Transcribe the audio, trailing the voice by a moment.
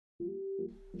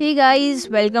Hey guys,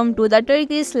 welcome to the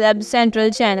Turkish Lab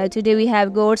Central channel. Today we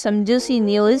have got some juicy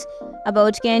news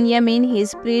about Yaman. He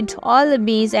split all the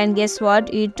beans and guess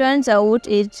what? It turns out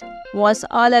it was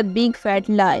all a big fat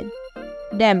lie.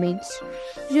 Damn it.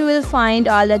 You will find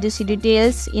all the juicy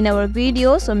details in our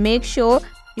video, so make sure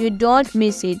you don't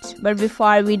miss it. But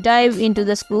before we dive into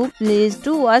the scoop, please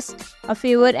do us a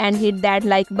favor and hit that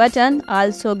like button.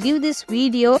 Also give this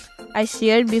video a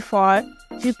share before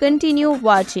you continue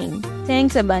watching.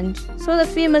 Thanks a bunch. So the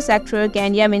famous actor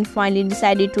Yaman finally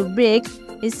decided to break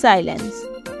his silence.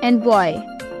 And boy,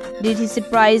 did he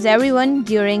surprise everyone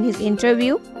during his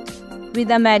interview with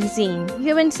the magazine.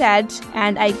 Yaman said,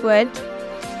 and I quote,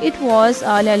 "It was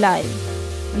all a lie.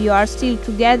 We are still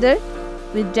together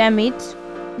with Demet.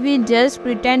 We just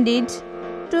pretended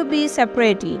to be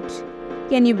separated."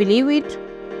 Can you believe it?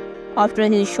 After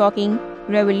his shocking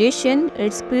revelation,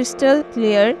 it's crystal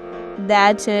clear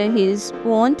that his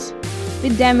bond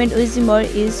with Demet Özdemir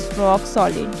is rock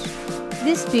solid.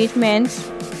 This statement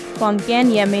from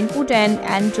Yaman put an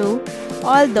end to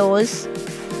all those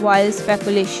wild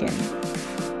speculation,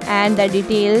 and the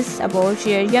details about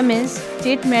Yaman's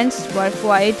statements were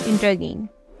quite intriguing.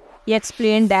 He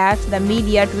explained that the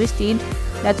media twisted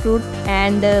the truth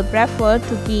and preferred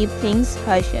to keep things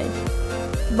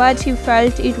hush-hush. But he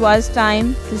felt it was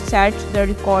time to set the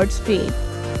record straight.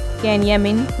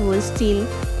 Yaman, who is still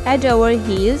head over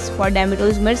heels for Demet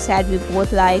Özdemir, said we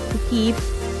both like to keep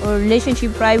our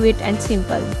relationship private and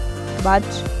simple. But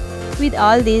with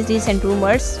all these recent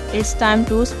rumors, it's time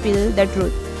to spill the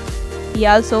truth. He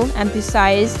also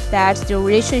emphasized that the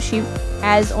relationship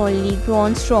has only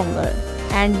grown stronger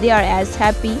and they are as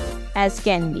happy as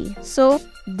can be. So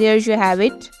there you have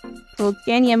it. So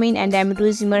Yaman and Demet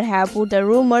Özdemir have put the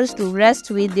rumors to rest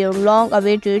with their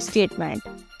long-awaited statement.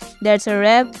 That's a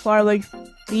wrap for our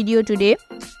video today.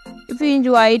 If you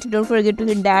enjoyed, don't forget to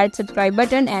hit that subscribe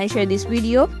button and share this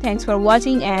video. Thanks for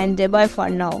watching and bye for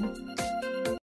now.